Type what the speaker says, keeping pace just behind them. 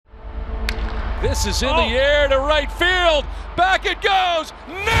This is in the air to right field. Back it goes.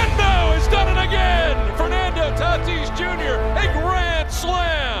 Nando has done it again. Fernando Tatis Jr., a grand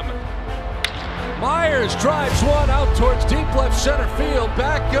slam. Myers drives one out towards deep left center field.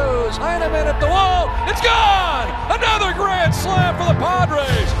 Back goes Heineman at the wall. It's gone. Another grand slam for the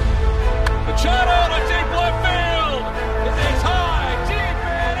Padres. Machado to deep left field. It is high, deep,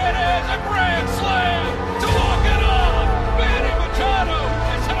 and it is a grand slam to walk it off. Manny Machado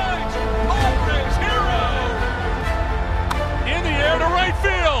is tonight's Padres hero. In the air to right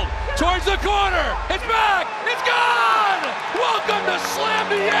field, towards the corner. It's back. It's gone. Welcome to Slam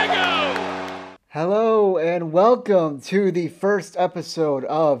Diego. Hello and welcome to the first episode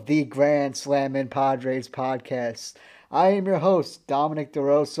of the Grand Slammin' Padres podcast. I am your host, Dominic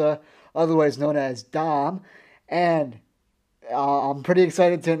DeRosa, otherwise known as Dom, and I'm pretty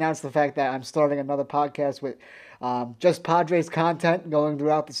excited to announce the fact that I'm starting another podcast with just Padres content going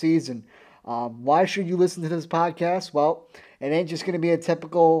throughout the season. Why should you listen to this podcast? Well, it ain't just going to be a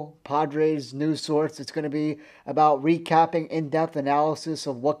typical Padres news source. It's going to be about recapping in-depth analysis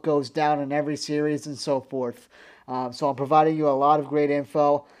of what goes down in every series and so forth. So I'm providing you a lot of great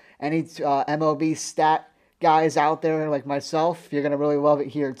info. Any MLB stat guys out there like myself, you're going to really love it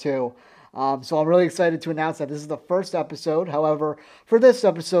here too. So I'm really excited to announce that this is the first episode. However, for this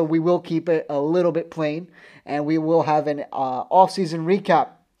episode, we will keep it a little bit plain, and we will have an off-season recap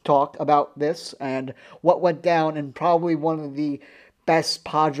talk about this and what went down in probably one of the best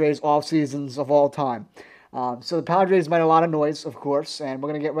Padres off seasons of all time. So the Padres made a lot of noise, of course, and we're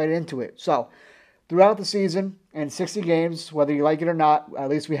going to get right into it. So throughout the season, in 60 games, whether you like it or not, at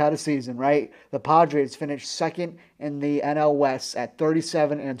least we had a season, right? The Padres finished second in the NL West at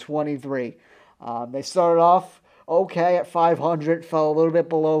 37-23. They started off okay at 500, fell a little bit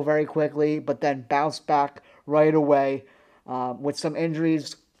below very quickly, but then bounced back right away with some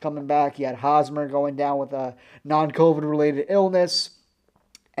injuries coming back. You had Hosmer going down with a non-COVID related illness,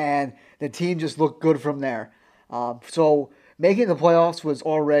 and the team just looked good from there. So making the playoffs was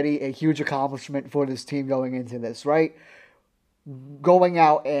already a huge accomplishment for this team going into this, right? Going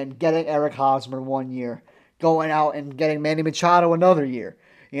out and getting Eric Hosmer 1 year, going out and getting Manny Machado another year.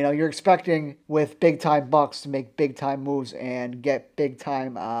 You know, you're expecting with big-time Bucks to make big-time moves and get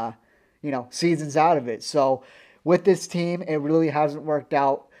big-time, seasons out of it. So with this team, it really hasn't worked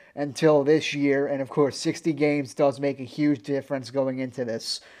out until this year, and of course 60 games does make a huge difference going into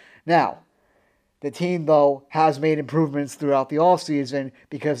this. Now, the team though has made improvements throughout the offseason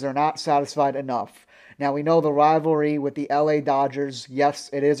because they're not satisfied enough. Now we know the rivalry with the LA Dodgers, yes,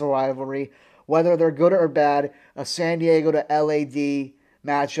 it is a rivalry. Whether they're good or bad, a San Diego to LAD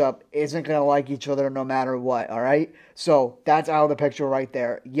matchup isn't going to like each other no matter what, all right? So that's out of the picture right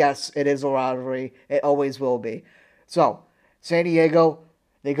there. Yes, it is a rivalry. It always will be. So San Diego,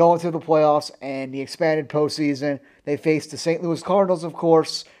 they go into the playoffs and the expanded postseason. They face the St. Louis Cardinals, of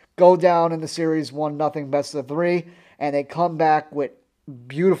course, go down in the series 1-0 best of three, and they come back with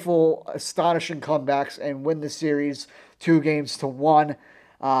beautiful, astonishing comebacks and win the series 2-1.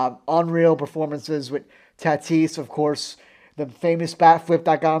 Unreal performances with Tatis, of course, the famous bat flip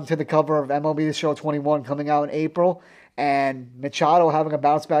that got him to the cover of MLB The Show 21 coming out in April, and Machado having a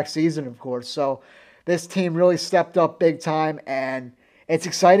bounce-back season, of course. So this team really stepped up big time, and it's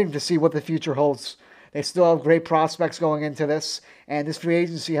exciting to see what the future holds. They still have great prospects going into this, and this free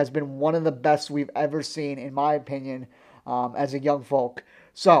agency has been one of the best we've ever seen, in my opinion, as a young folk.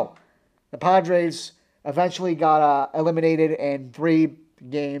 So, the Padres eventually got eliminated in 3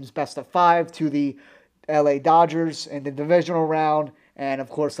 games, best of 5, to the LA Dodgers in the divisional round, and of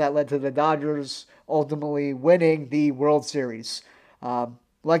course that led to the Dodgers ultimately winning the World Series.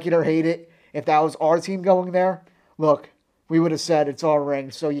 Like it or hate it, if that was our team going there, look, we would have said it's our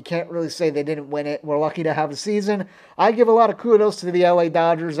ring, so you can't really say they didn't win it. We're lucky to have a season. I give a lot of kudos to the LA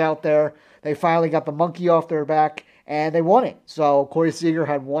Dodgers out there. They finally got the monkey off their back, and they won it. So Corey Seager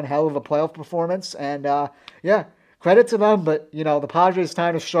had one hell of a playoff performance, and credit to them, but, the Padres'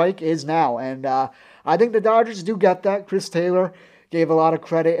 time to strike is now, and I think the Dodgers do get that. Chris Taylor gave a lot of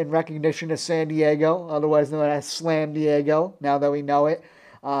credit and recognition to San Diego, otherwise known as Slam Diego, now that we know it.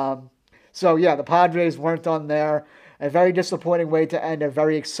 The Padres weren't done there. A very disappointing way to end a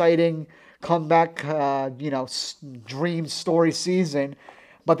very exciting comeback, dream story season,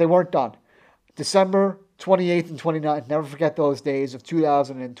 but they weren't done. December 28th and 29th, never forget those days of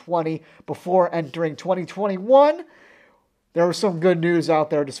 2020, before entering 2021. There was some good news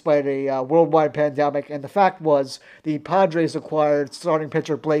out there despite a worldwide pandemic, and the fact was the Padres acquired starting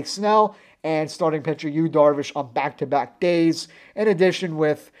pitcher Blake Snell and starting pitcher Yu Darvish on back-to-back days, in addition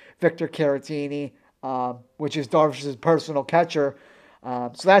with Victor Caratini, which is Darvish's personal catcher.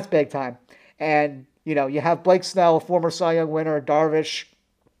 So that's big time. And, you have Blake Snell, former Cy Young winner. Darvish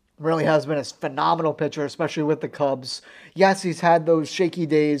really has been a phenomenal pitcher, especially with the Cubs. Yes, he's had those shaky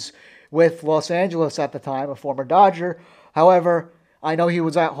days with Los Angeles at the time, a former Dodger. However, I know he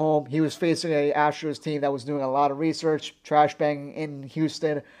was at home. He was facing a Astros team that was doing a lot of research, trash banging in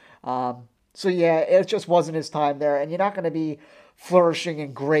Houston. So yeah, it just wasn't his time there, and you're not going to be flourishing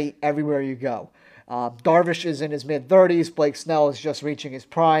and great everywhere you go. Darvish is in his mid-30s. Blake Snell is just reaching his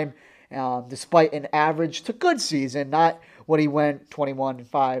prime, despite an average to good season, not what he went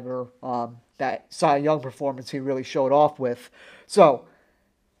 21-5 or that Cy Young performance he really showed off with. So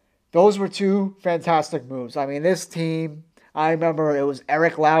those were two fantastic moves. I mean, this team, I remember it was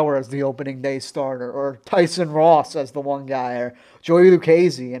Eric Lauer as the opening day starter, or Tyson Ross as the one guy, or Joey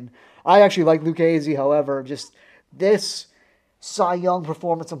Lucchesi. And I actually like Lucchesi, however, just this Cy Young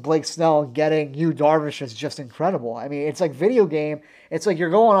performance of Blake Snell and getting Yu Darvish is just incredible. I mean, it's like video game. It's like you're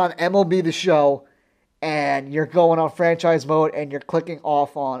going on MLB The Show, and you're going on franchise mode, and you're clicking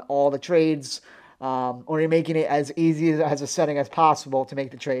off on all the trades, or you're making it as easy as a setting as possible to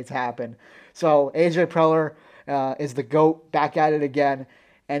make the trades happen. So AJ Preller is the GOAT, back at it again.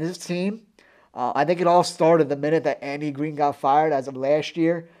 And his team, I think it all started the minute that Andy Green got fired as of last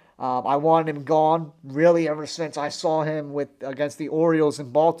year. I wanted him gone really ever since I saw him against the Orioles in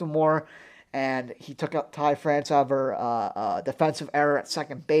Baltimore, and he took out Ty France over a defensive error at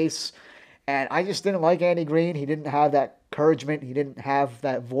second base. And I just didn't like Andy Green. He didn't have that encouragement. He didn't have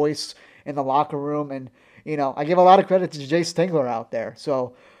that voice in the locker room. And, I give a lot of credit to Jay Stingler out there.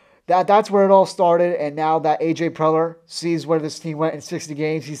 So that's where it all started. And now that A.J. Preller sees where this team went in 60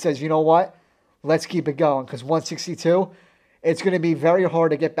 games, he says, you know what? Let's keep it going. Because 162, it's going to be very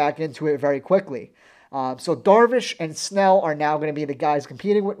hard to get back into it very quickly. So Darvish and Snell are now going to be the guys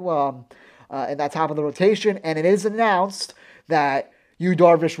competing with in that top of the rotation. And it is announced that Yu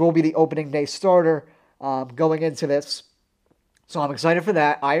Darvish will be the opening day starter going into this. So I'm excited for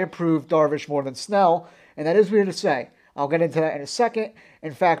that. I approve Darvish more than Snell, and that is weird to say. I'll get into that in a second.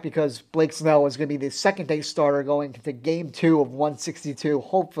 In fact, because Blake Snell is going to be the second day starter going into Game 2 of 162,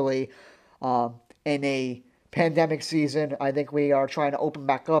 hopefully, in a pandemic season. I think we are trying to open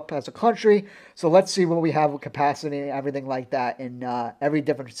back up as a country. So let's see what we have with capacity and everything like that in every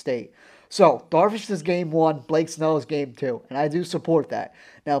different state. So Darvish is Game 1, Blake Snell is Game 2, and I do support that.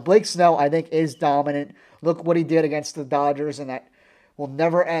 Now, Blake Snell, I think, is dominant. Look what he did against the Dodgers, and that will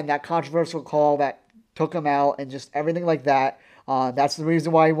never end. That controversial call that took him out and just everything like that. That's the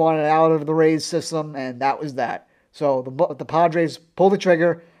reason why he wanted out of the Rays system, and that was that. So the Padres pulled the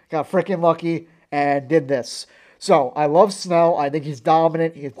trigger, got freaking lucky, and did this. So I love Snell. I think he's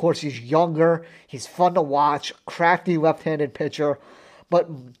dominant. Of course, he's younger. He's fun to watch. Crafty left-handed pitcher.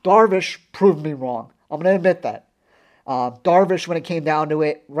 But Darvish proved me wrong. I'm going to admit that. Darvish, when it came down to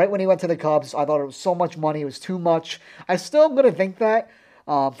it, right when he went to the Cubs, I thought it was so much money. It was too much. I still am going to think that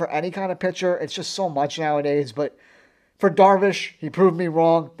for any kind of pitcher. It's just so much nowadays. But for Darvish, he proved me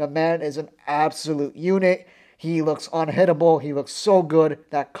wrong. The man is an absolute unit. He looks unhittable. He looks so good.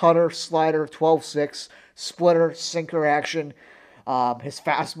 That cutter, slider, 12-6, splitter, sinker action. His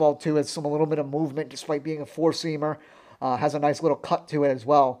fastball, too, has a little bit of movement despite being a four-seamer. Has a nice little cut to it as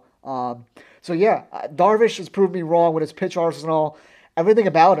well. So yeah, Darvish has proved me wrong with his pitch arsenal. Everything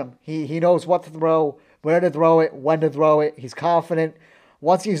about him. He knows what to throw, where to throw it, when to throw it. He's confident.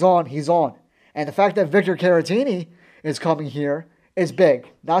 Once he's on, he's on. And the fact that Victor Caratini is coming here is big.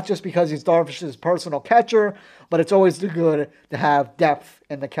 Not just because he's Darvish's personal catcher, but it's always good to have depth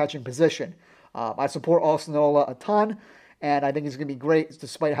in the catching position. I support Austin Nola a ton, and I think he's going to be great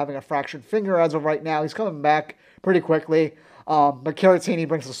despite having a fractured finger as of right now. He's coming back pretty quickly. But Caratini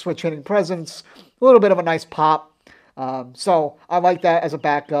brings a switch hitting presence, a little bit of a nice pop. So I like that as a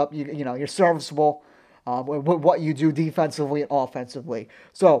backup. You're serviceable with what you do defensively and offensively.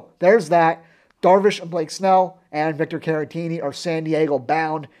 So there's that. Darvish and Blake Snell and Victor Caratini are San Diego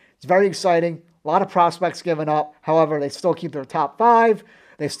bound. It's very exciting. A lot of prospects given up. However, they still keep their top 5.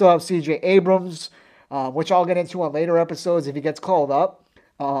 They still have C.J. Abrams, which I'll get into on later episodes if he gets called up.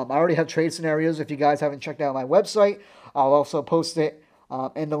 I already have trade scenarios. If you guys haven't checked out my website, I'll also post it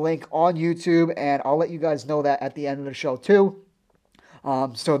in the link on YouTube, and I'll let you guys know that at the end of the show too.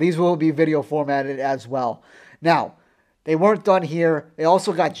 So these will be video formatted as well. Now, they weren't done here. They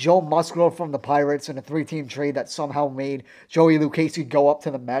also got Joe Musgrove from the Pirates in a 3-team trade that somehow made Joey Lucchesi go up to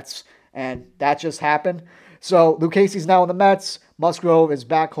the Mets, and that just happened. So Lucchesi's now in the Mets. Musgrove is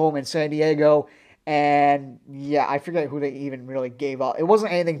back home in San Diego. And yeah, I forget who they even really gave up. It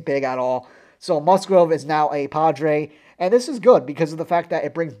wasn't anything big at all. So Musgrove is now a Padre. And this is good because of the fact that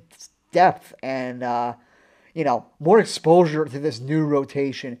it brings depth. And, more exposure to this new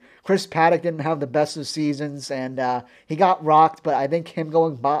rotation. Chris Paddock didn't have the best of seasons, and he got rocked, but I think him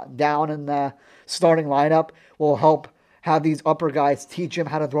going down in the starting lineup will help have these upper guys teach him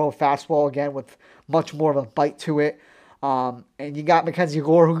how to throw a fastball again with much more of a bite to it. And you got Mackenzie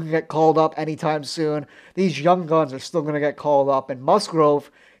Gore, who can get called up anytime soon. These young guns are still going to get called up. And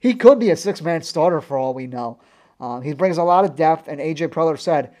Musgrove, he could be a six-man starter for all we know. He brings a lot of depth, and A.J. Preller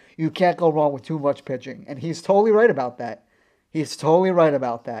said, you can't go wrong with too much pitching. And he's totally right about that.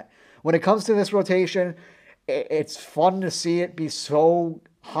 When it comes to this rotation, it's fun to see it be so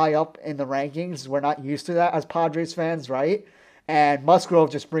high up in the rankings. We're not used to that as Padres fans, right? And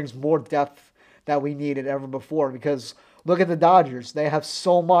Musgrove just brings more depth that we needed ever before, because look at the Dodgers. They have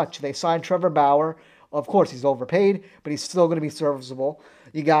so much. They signed Trevor Bauer. Of course, he's overpaid, but he's still going to be serviceable.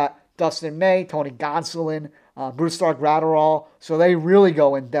 You got Dustin May, Tony Gonsolin, Brusdar Graterol. So they really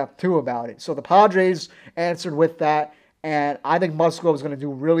go in depth, too, about it. So the Padres answered with that, and I think Musgrove is going to do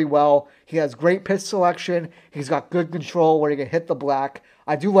really well. He has great pitch selection. He's got good control where he can hit the black.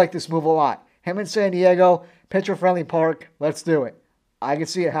 I do like this move a lot. Him in San Diego, pitcher-friendly park. Let's do it. I can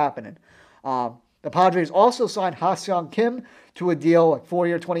see it happening. The Padres also signed Ha-Seong Kim to a deal, like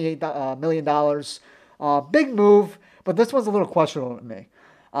 4-year, $28 million. Big move, but this one's a little questionable to me.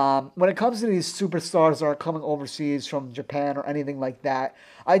 When it comes to these superstars that are coming overseas from Japan or anything like that,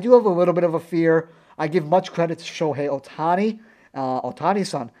 I do have a little bit of a fear. I give much credit to Shohei Ohtani,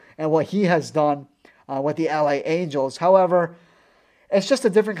 Ohtani-san, and what he has done with the LA Angels. However, it's just a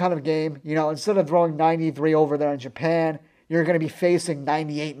different kind of game. Instead of throwing 93 over there in Japan, you're going to be facing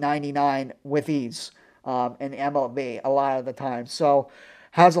 98, 99 with ease in MLB a lot of the time. So,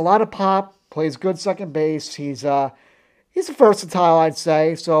 has a lot of pop, plays good second base. He's versatile, I'd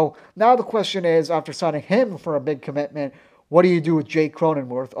say. So, now the question is, after signing him for a big commitment, what do you do with Jake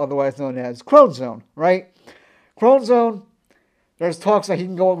Cronenworth, otherwise known as Cronezone, right? Cronezone, there's talks that he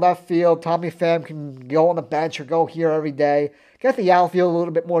can go in left field. Tommy Pham can go on the bench or go here every day. Get the outfield a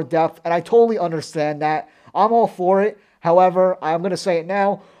little bit more depth, and I totally understand that. I'm all for it. However, I'm going to say it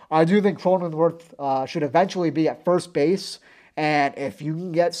now. I do think Cronenworth should eventually be at first base. And if you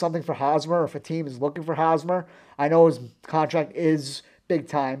can get something for Hosmer, or if a team is looking for Hosmer, I know his contract is big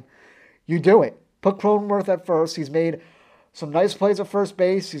time. You do it. Put Cronenworth at first. He's made some nice plays at first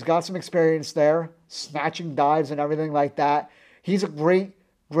base. He's got some experience there, snatching dives and everything like that. He's a great,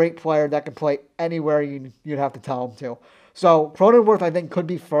 great player that can play anywhere you'd have to tell him to. So Cronenworth, I think, could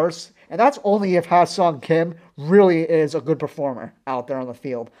be first. And that's only if Ha-Seong Kim really is a good performer out there on the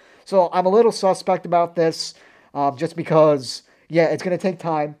field. So I'm a little suspect about this just because, it's going to take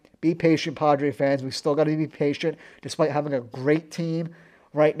time. Be patient, Padre fans. We still got to be patient despite having a great team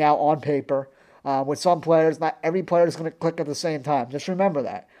right now on paper. With some players, not every player is going to click at the same time. Just remember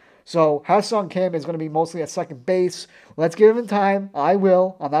that. So Ha-Seong Kim is going to be mostly at second base. Let's give him time. I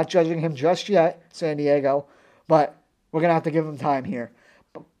will. I'm not judging him just yet, San Diego. But we're going to have to give him time here.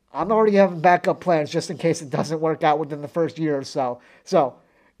 I'm already having backup plans just in case it doesn't work out within the first year or so. So,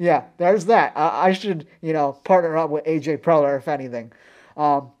 there's that. I should, partner up with A.J. Preller, if anything.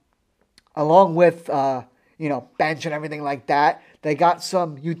 Along with, bench and everything like that, they got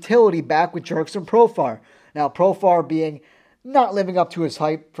some utility back with Jurickson Profar. Now, Profar being not living up to his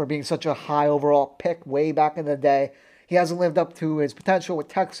hype for being such a high overall pick way back in the day. He hasn't lived up to his potential with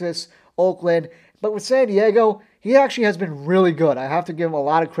Texas, Oakland, but with San Diego, he actually has been really good. I have to give him a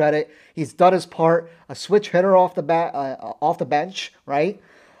lot of credit. He's done his part. A switch hitter off the bench, right?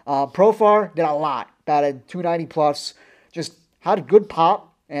 Profar did a lot. Batted 290 plus. Just had a good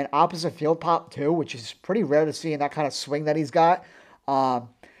pop and opposite field pop too, which is pretty rare to see in that kind of swing that he's got.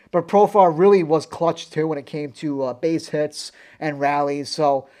 But Profar really was clutch too when it came to base hits and rallies.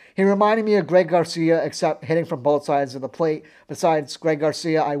 So he reminded me of Greg Garcia, except hitting from both sides of the plate. Besides Greg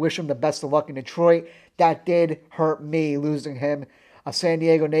Garcia, I wish him the best of luck in Detroit. That did hurt me, losing him, a San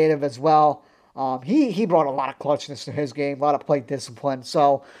Diego native as well. He brought a lot of clutchness to his game, a lot of plate discipline.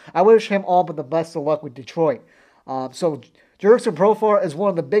 So I wish him all but the best of luck with Detroit. So Jurickson Profar is one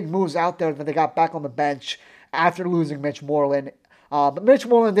of the big moves out there that they got back on the bench after losing Mitch Moreland. But Mitch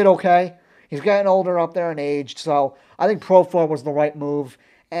Moreland did okay. He's getting older up there in age, so I think Profar was the right move.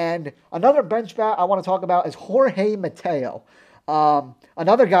 And another bench bat I want to talk about is Jorge Mateo.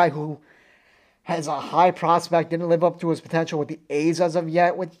 Another guy who has a high prospect, didn't live up to his potential with the A's as of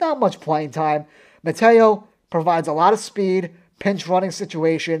yet, with not much playing time. Mateo provides a lot of speed, pinch running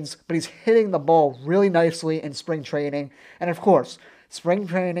situations, but he's hitting the ball really nicely in spring training. And of course, spring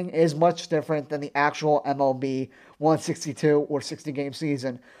training is much different than the actual MLB 162 or 60 game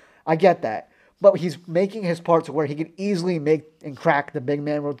season. I get that. But he's making his part to where he can easily make and crack the big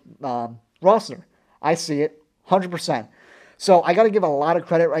man roster. I see it. 100%. So I got to give a lot of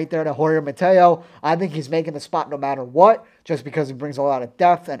credit right there to Jorge Mateo. I think he's making the spot no matter what, just because he brings a lot of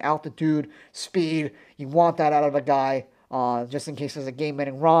depth and altitude, speed. You want that out of a guy, just in case there's a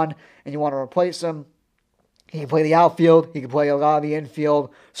game-winning run and you want to replace him. He can play the outfield. He can play a lot of the infield.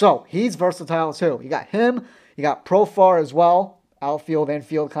 So he's versatile too. You got him. You got Profar as well, outfield,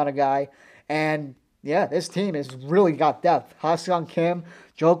 infield kind of guy. And yeah, this team has really got depth. Ha-Seong Kim,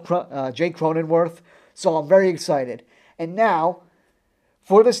 Jake Cronenworth. So I'm very excited. And now,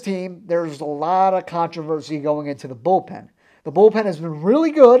 for this team, there's a lot of controversy going into the bullpen. The bullpen has been really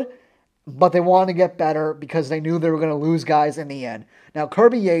good, but they wanted to get better because they knew they were going to lose guys in the end. Now,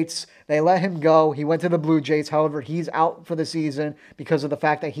 Kirby Yates, they let him go. He went to the Blue Jays. However, he's out for the season because of the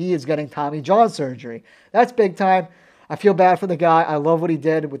fact that he is getting Tommy John surgery. That's big time. I feel bad for the guy. I love what he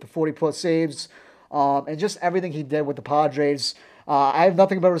did with the 40-plus saves and just everything he did with the Padres. I have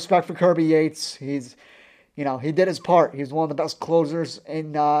nothing but respect for Kirby Yates. He did his part. He's one of the best closers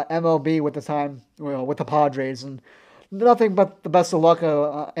in MLB with the Padres, and nothing but the best of luck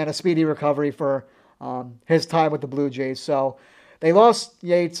and a speedy recovery for his time with the Blue Jays. So they lost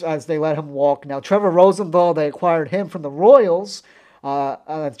Yates as they let him walk. Now Trevor Rosenthal, they acquired him from the Royals at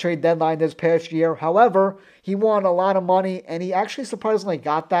the trade deadline this past year. However, he won a lot of money, and he actually surprisingly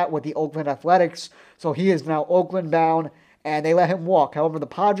got that with the Oakland Athletics. So he is now Oakland bound, and they let him walk. However, the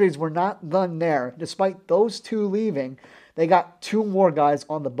Padres were not done there. Despite those two leaving, they got two more guys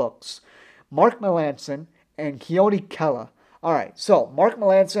on the books. Mark Melancon and Keone Kela. All right, so Mark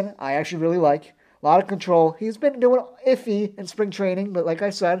Melancon, I actually really like. A lot of control. He's been doing iffy in spring training, but like I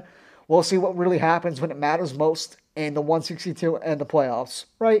said, we'll see what really happens when it matters most in the 162 and the playoffs,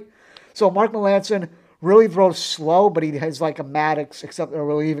 right? So Mark Melancon really throws slow, but he has like a Maddox, except in a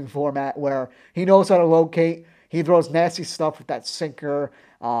relieving format where he knows how to locate. He throws nasty stuff with that sinker,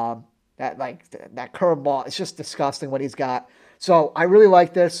 that curveball. It's just disgusting what he's got. So I really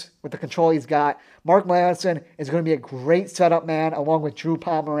like this with the control he's got. Mark Melancon is going to be a great setup man along with Drew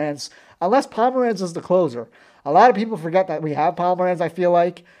Pomeranz, unless Pomeranz is the closer. A lot of people forget that we have Pomeranz, I feel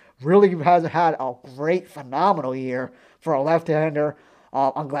like. Really has had a great, phenomenal year for a left-hander.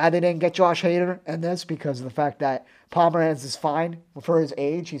 I'm glad they didn't get Josh Hader in this because of the fact that Pomeranz is fine for his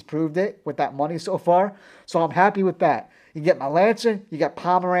age. He's proved it with that money so far. So I'm happy with that. You get Melancon, you get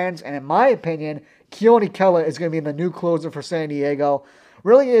Pomeranz, and in my opinion, Keone Kela is going to be the new closer for San Diego.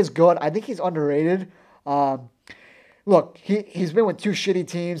 Really is good. I think he's underrated. Look, he's been with two shitty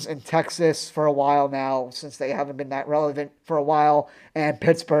teams in Texas for a while now, since they haven't been that relevant for a while, and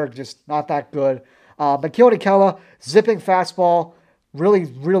Pittsburgh, just not that good. But Keone Kela, zipping fastball, really,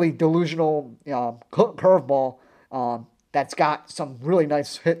 really delusional curveball that's got some really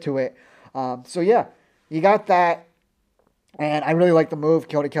nice hit to it. So yeah, you got that, and I really like the move.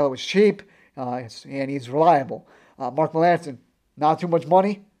 Keone Kela was cheap, and he's reliable. Mark Melancon, not too much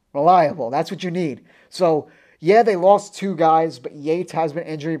money, reliable. That's what you need. So yeah, they lost two guys, but Yates has been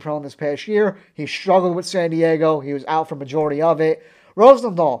injury prone this past year. He struggled with San Diego. He was out for majority of it.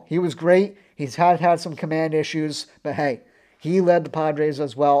 Rosenthal, he was great. He's had some command issues, but hey, he led the Padres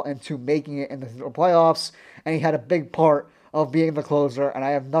as well into making it in the playoffs, and he had a big part of being the closer, and I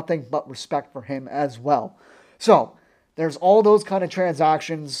have nothing but respect for him as well. So there's all those kind of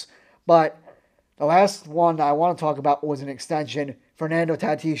transactions, but the last one I want to talk about was an extension. Fernando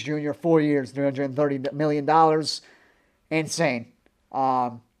Tatis Jr., 4 years, $330 million. Insane.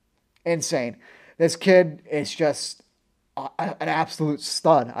 Insane. This kid is just an absolute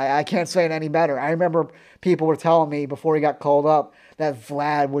stud. I can't say it any better. I remember people were telling me before he got called up that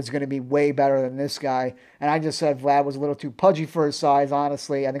Vlad was going to be way better than this guy. And I just said Vlad was a little too pudgy for his size,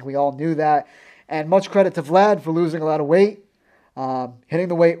 honestly. I think we all knew that. And much credit to Vlad for losing a lot of weight, hitting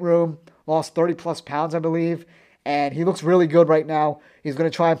the weight room, lost 30-plus pounds, I believe. And he looks really good right now. He's going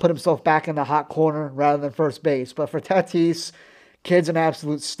to try and put himself back in the hot corner rather than first base. But for Tatis, kid's an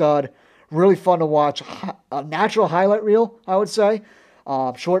absolute stud. Really fun to watch. A natural highlight reel, I would say.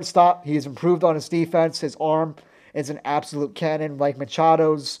 Shortstop, he's improved on his defense. His arm is an absolute cannon like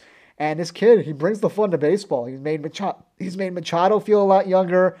Machado's. And this kid, he brings the fun to baseball. He's made Machado feel a lot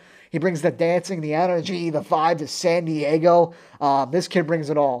younger. He brings the dancing, the energy, the vibe to San Diego. This kid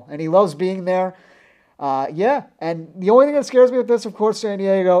brings it all. And he loves being there. Yeah, and the only thing that scares me with this, of course, San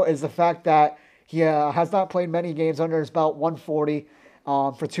Diego, is the fact that he has not played many games under his belt, 140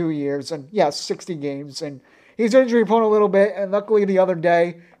 for 2 years, and yes, 60 games, and he's injury prone a little bit, and luckily the other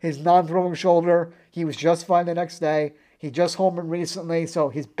day, his non-throwing shoulder, he was just fine the next day. He just homered recently, so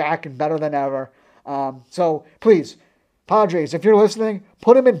he's back and better than ever. So please, Padres, if you're listening,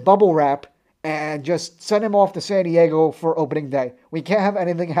 put him in bubble wrap and just send him off to San Diego for opening day. We can't have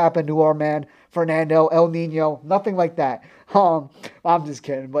anything happen to our man Fernando, El Nino, nothing like that. I'm just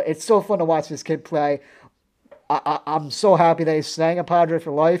kidding, but it's so fun to watch this kid play. I'm so happy that he's staying a Padre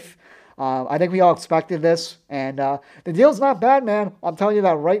for life. I think we all expected this, and the deal's not bad, man. I'm telling you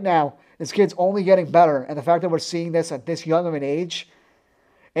that right now. This kid's only getting better, and the fact that we're seeing this at this young of an age,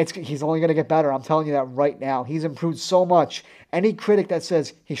 he's only going to get better. I'm telling you that right now. He's improved so much. Any critic that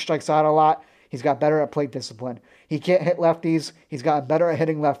says he strikes out a lot, he's got better at plate discipline. He can't hit lefties. He's gotten better at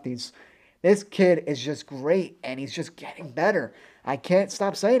hitting lefties. This kid is just great, and he's just getting better. I can't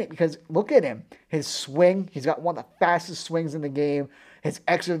stop saying it because look at him. His swing, he's got one of the fastest swings in the game. His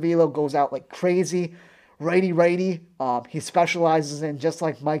exit velo goes out like crazy. Righty. He specializes in just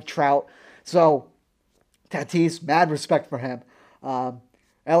like Mike Trout. So, Tatis, mad respect for him.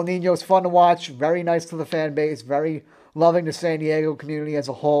 El Nino's fun to watch. Very nice to the fan base. Very loving the San Diego community as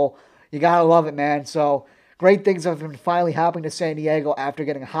a whole. You gotta love it, man. So, great things have been finally happening to San Diego after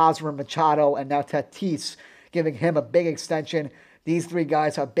getting Hosmer, Machado, and now Tatis, giving him a big extension. These three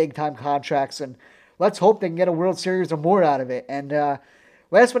guys have big-time contracts, and let's hope they can get a World Series or more out of it. And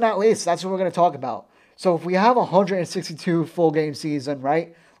last but not least, that's what we're going to talk about. So if we have a 162 full-game season,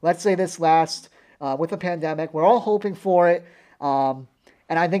 right, let's say this lasts with the pandemic. We're all hoping for it, and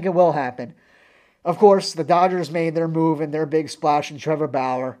I think it will happen. Of course, the Dodgers made their move and their big splash in Trevor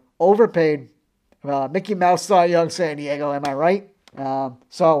Bauer. Overpaid Mickey Mouse Cy Young San Diego, am I right?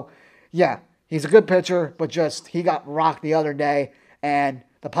 So, yeah. He's a good pitcher, but just he got rocked the other day, and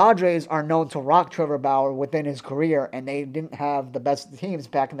the Padres are known to rock Trevor Bauer within his career, and they didn't have the best teams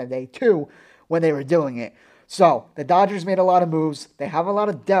back in the day, too, when they were doing it. So, the Dodgers made a lot of moves. They have a lot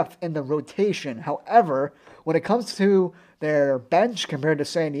of depth in the rotation. However, when it comes to their bench compared to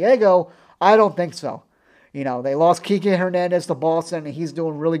San Diego, I don't think so. You know, they lost Kike Hernandez to Boston, and he's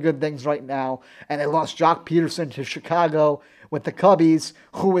doing really good things right now. And they lost Jock Peterson to Chicago with the Cubbies,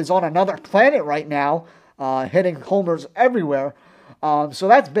 who is on another planet right now, hitting homers everywhere. So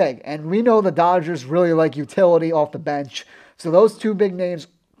that's big. And we know the Dodgers really like utility off the bench. So those two big names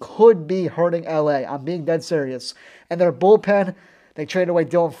could be hurting LA. I'm being dead serious. And their bullpen, they traded away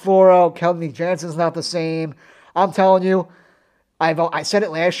Dylan Floro. Kelly Jansen's not the same. I'm telling you, I said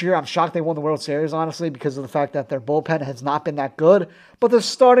it last year. I'm shocked they won the World Series, honestly, because of the fact that their bullpen has not been that good. But their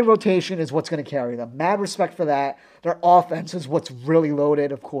starting rotation is what's going to carry them. Mad respect for that. Their offense is what's really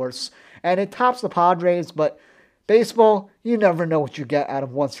loaded, of course. And it tops the Padres, but baseball, you never know what you get out of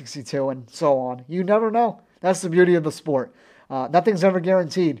 162 and so on. You never know. That's the beauty of the sport. Nothing's ever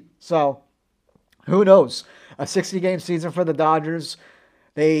guaranteed. So, who knows? A 60-game season for the Dodgers.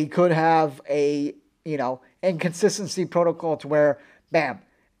 They could have a, inconsistency protocol to where, bam,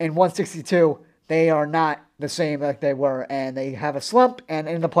 in 162, they are not the same like they were, and they have a slump, and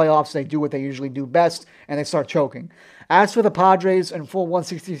in the playoffs, they do what they usually do best, and they start choking. As for the Padres in full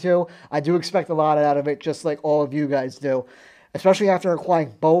 162, I do expect a lot out of it, just like all of you guys do, especially after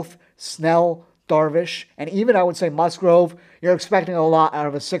acquiring both Snell, Darvish, and even I would say Musgrove. You're expecting a lot out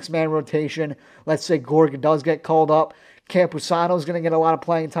of a six-man rotation. Let's say Gorg does get called up. Campusano's going to get a lot of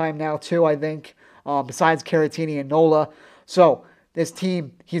playing time now, too, I think. Besides Caratini and Nola. So, this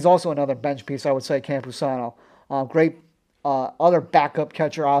team, he's also another bench piece, I would say, Campusano. Great other backup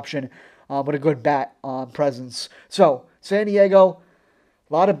catcher option with a good bat presence. So, San Diego,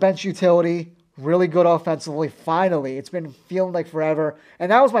 a lot of bench utility, really good offensively, finally. It's been feeling like forever.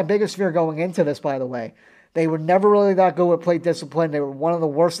 And that was my biggest fear going into this, by the way. They were never really that good with plate discipline. They were one of the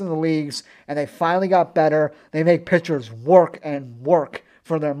worst in the leagues, and they finally got better. They make pitchers work and work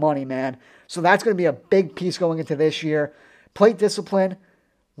for their money, man. So that's going to be a big piece going into this year. Plate discipline,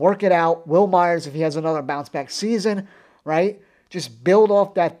 work it out. Will Myers, if he has another bounce-back season, right? Just build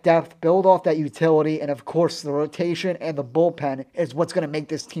off that depth, build off that utility, and of course the rotation and the bullpen is what's going to make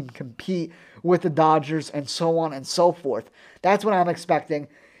this team compete with the Dodgers and so on and so forth. That's what I'm expecting.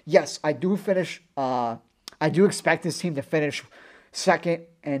 Yes, I do expect this team to finish second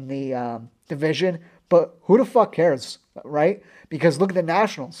in the division, but who the fuck cares, right? Because look at the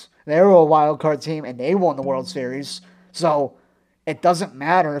Nationals. They were a wild card team, and they won the World Series. So it doesn't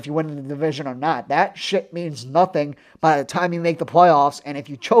matter if you win the division or not. That shit means nothing by the time you make the playoffs. And if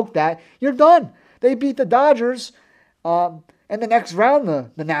you choke that, you're done. They beat the Dodgers in the next round,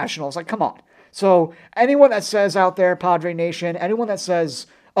 the Nationals. Like, come on. So anyone that says out there, Padre Nation, anyone that says,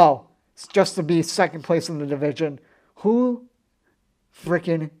 oh, it's just to be second place in the division, who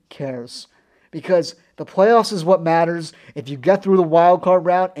freaking cares? Because the playoffs is what matters. If you get through the wild card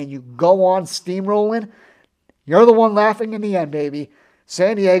round and you go on steamrolling, you're the one laughing in the end, baby.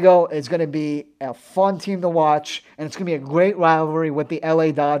 San Diego is going to be a fun team to watch, and it's going to be a great rivalry with the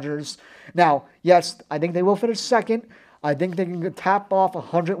LA Dodgers. Now, yes, I think they will finish second. I think they can tap off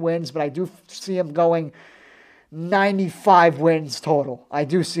 100 wins, but I do see them going 95 wins total. I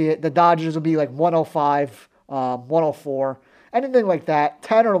do see it. The Dodgers will be like 105, 104, anything like that.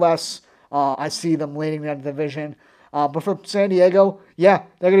 10 or less, I see them leading that division. But for San Diego, yeah,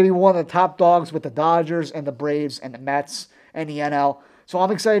 they're going to be one of the top dogs with the Dodgers and the Braves and the Mets and the NL. So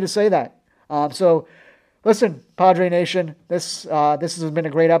I'm excited to say that. So listen, Padre Nation, this has been a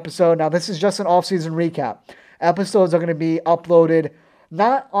great episode. Now, this is just an off-season recap. Episodes are going to be uploaded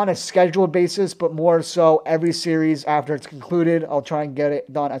not on a scheduled basis, but more so every series after it's concluded. I'll try and get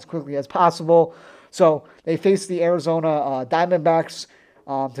it done as quickly as possible. So they face the Arizona Diamondbacks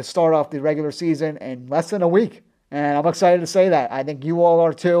to start off the regular season in less than a week. And I'm excited to say that. I think you all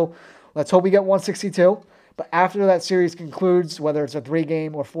are too. Let's hope we get 162. But after that series concludes, whether it's a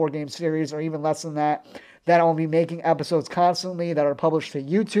 3-game or 4-game series or even less than that, then I'll be making episodes constantly that are published to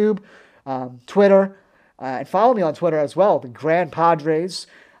YouTube, Twitter, and follow me on Twitter as well, the Grand Padres.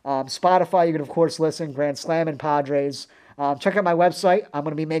 Spotify, you can, of course, listen, Grand Slammin' Padres. Check out my website. I'm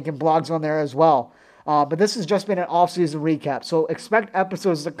going to be making blogs on there as well. But this has just been an off-season recap, so expect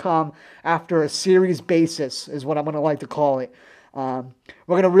episodes to come after a series basis is what I'm going to like to call it. We're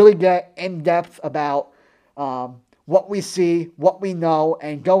going to really get in-depth about what we see, what we know,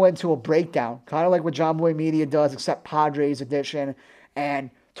 and go into a breakdown, kind of like what John Boy Media does, except Padres edition,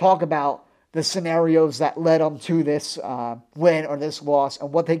 and talk about the scenarios that led them to this win or this loss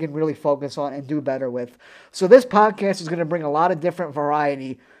and what they can really focus on and do better with. So this podcast is going to bring a lot of different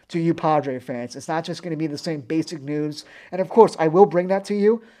variety to you Padre fans. It's not just going to be the same basic news. And of course, I will bring that to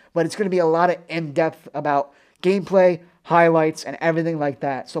you, but it's going to be a lot of in-depth about gameplay, highlights, and everything like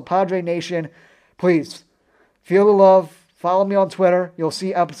that. So Padre Nation, please feel the love. Follow me on Twitter. You'll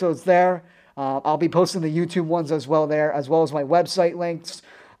see episodes there. I'll be posting the YouTube ones as well there, as well as my website links.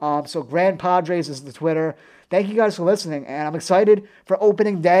 So Grand Padres is the Twitter. Thank you guys for listening, and I'm excited for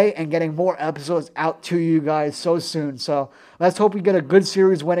opening day and getting more episodes out to you guys so soon. So let's hope we get a good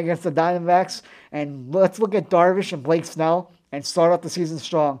series win against the Diamondbacks, and let's look at Darvish and Blake Snell and start off the season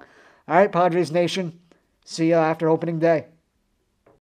strong. All right, Padres Nation, see you after opening day.